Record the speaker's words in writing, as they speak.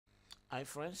Hi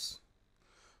friends,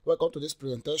 welcome to this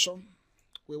presentation.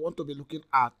 We want to be looking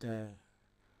at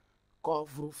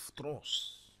curve roof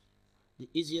truss, the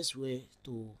easiest way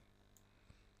to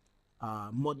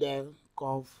model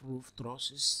curve roof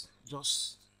truss is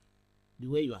just the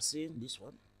way you are seeing this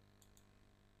one.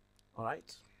 All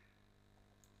right,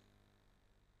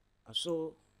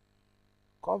 so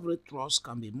curve roof truss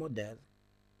can be modeled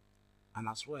and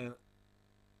as well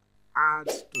add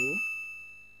to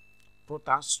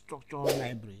Protastructure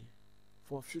library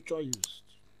for future use,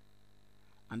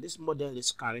 and this model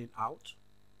is carried out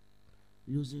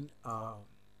using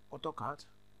AutoCAD.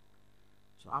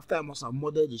 So after I must have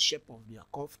modeled the shape of the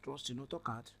curve truss in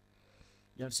AutoCAD,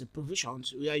 there's a provision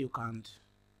where you can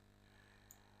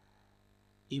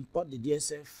import the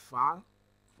DSF file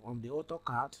from the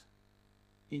AutoCAD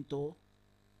into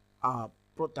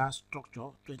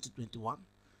Protastructure 2021,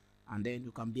 and then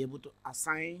you can be able to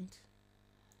assign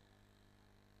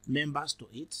members to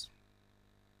it.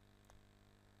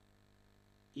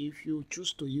 If you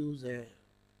choose to use a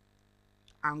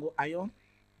angle iron,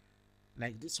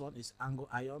 like this one is angle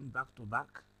iron back to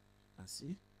back, and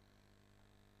see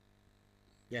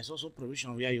there's also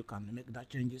provision where you can make that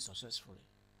changes successfully.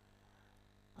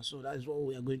 And so that is what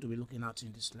we are going to be looking at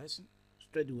in this lesson.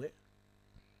 Straight away,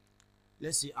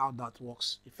 let's see how that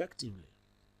works effectively.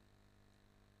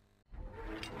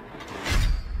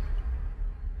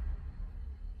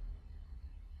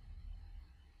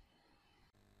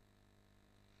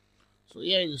 So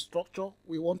here is the structure.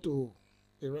 We want to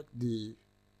erect the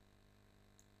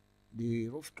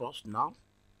roof truss now.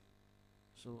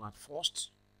 So at first,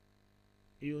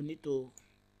 you need to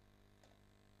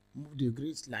move the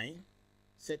grid line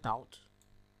set out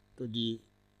to the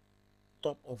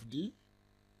top of the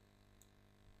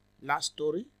last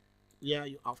story where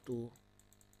you have to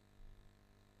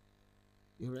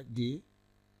erect the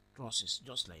trusses,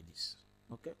 just like this.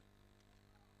 Okay,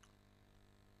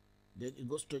 then you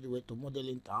go straight away to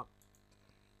modeling tab,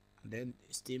 and then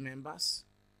steel members,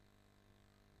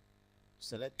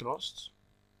 select truss,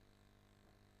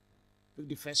 pick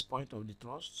the first point of the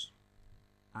truss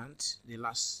and the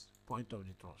last point of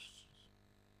the truss.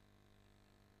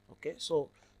 Okay, so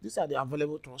these are the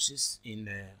available trusses in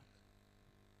the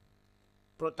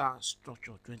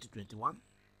Protastructure 2021.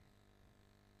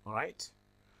 All right,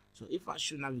 so if I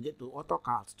should navigate to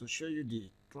AutoCAD to show you the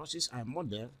trusses I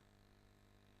model,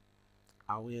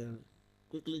 I will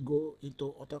quickly go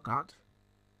into AutoCAD.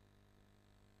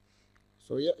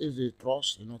 So here is the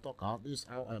truss in AutoCAD. This is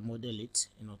how I model it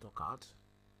in AutoCAD.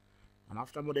 And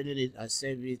after modeling it, I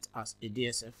save it as a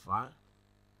DSF file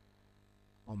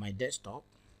on my desktop.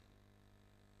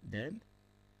 Then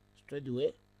straight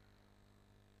away,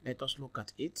 let us look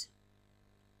at it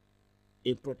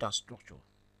in Protastructure.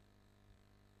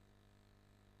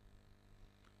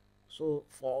 So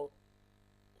for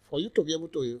you to be able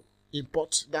to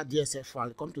import that DSF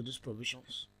file, come to these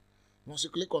provisions. Once you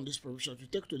click on these provisions, you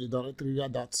take to the directory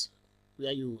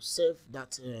where you save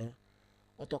that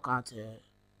AutoCAD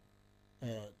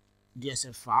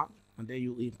DSF file, and then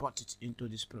you import it into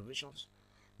these provisions.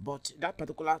 But that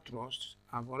particular truss,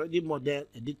 I've already modeled,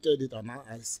 edited it, and now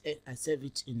I save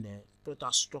it in the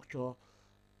Protastructure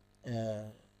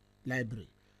library.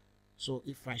 So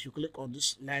if I should click on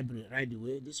this library right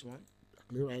away, this one,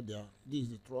 click right there. This is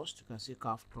the truss. You can see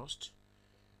curve truss.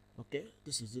 Okay,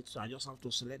 this is it. So I just have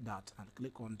to select that and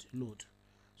click on load.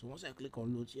 So once I click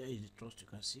on load, here is the truss. You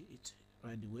can see it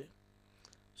right away.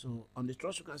 So on the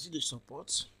truss, you can see the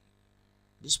support.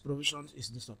 This provision is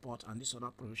the support, and this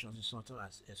other provision is sort of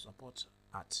as a support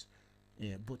at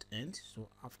both ends. So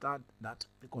after that,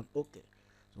 click on OK.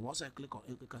 So once I click on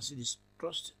OK, you can see this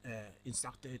truss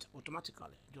inserted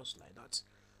automatically, just like that.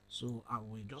 So I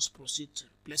will just proceed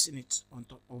placing it on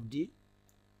top of the,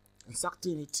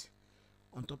 inserting it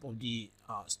on top of the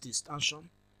steel stanchion,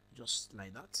 just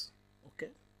like that. Okay.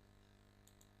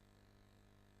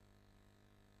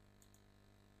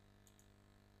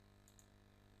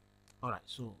 All right,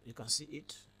 so you can see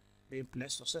it being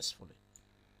placed successfully.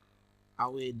 I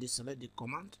will deselect the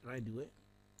command right away,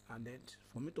 and then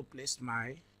for me to place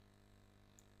my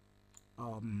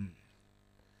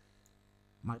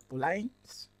my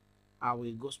polines, I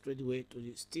will go straight away to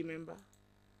the steel member.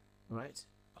 All right,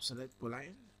 I'll select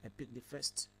poline. I pick the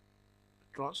first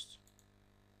truss,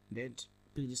 then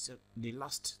pick the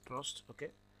last truss.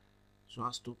 Okay, so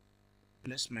as to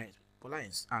place my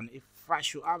polines, and if I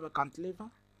should have a cantilever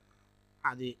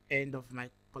at the end of my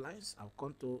polines, I'll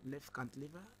come to left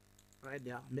cantilever right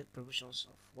there, make provisions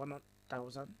of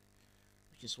 100,000,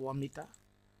 which is 1 meter.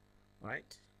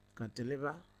 Right,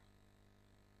 cantilever.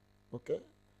 Okay,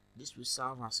 this will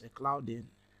serve as a clouding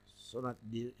so that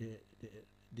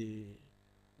the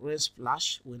rain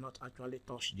splash will not actually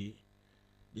touch the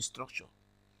structure.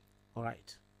 All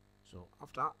right, so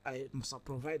after I must have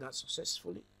provided that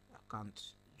successfully, I can't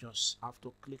just have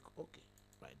to click OK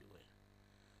right away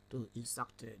to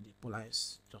insert the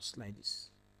polarize just like this.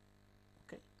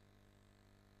 Okay.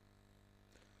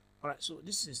 All right, so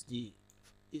this is the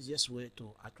easiest way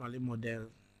to actually model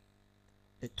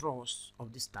a truss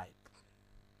of this type,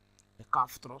 a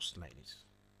curve truss like this.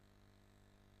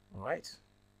 All right,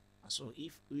 so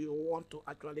if you want to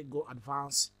actually go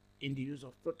advanced in the use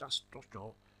of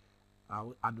Protastructure, I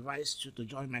would advise you to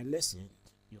join my lesson.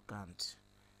 You can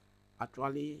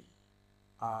actually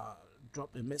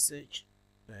drop a message.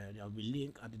 There will be a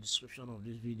link at the description of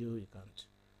this video. You can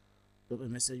drop a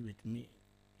message with me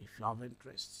if you have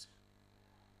interest.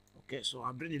 Okay, so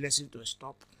I'll bring the lesson to a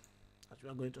stop as we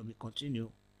are going to be continue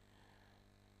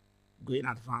going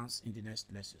advanced in the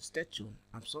next lesson. Stay tuned.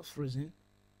 I'm soft freezing,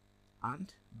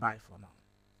 and bye for now.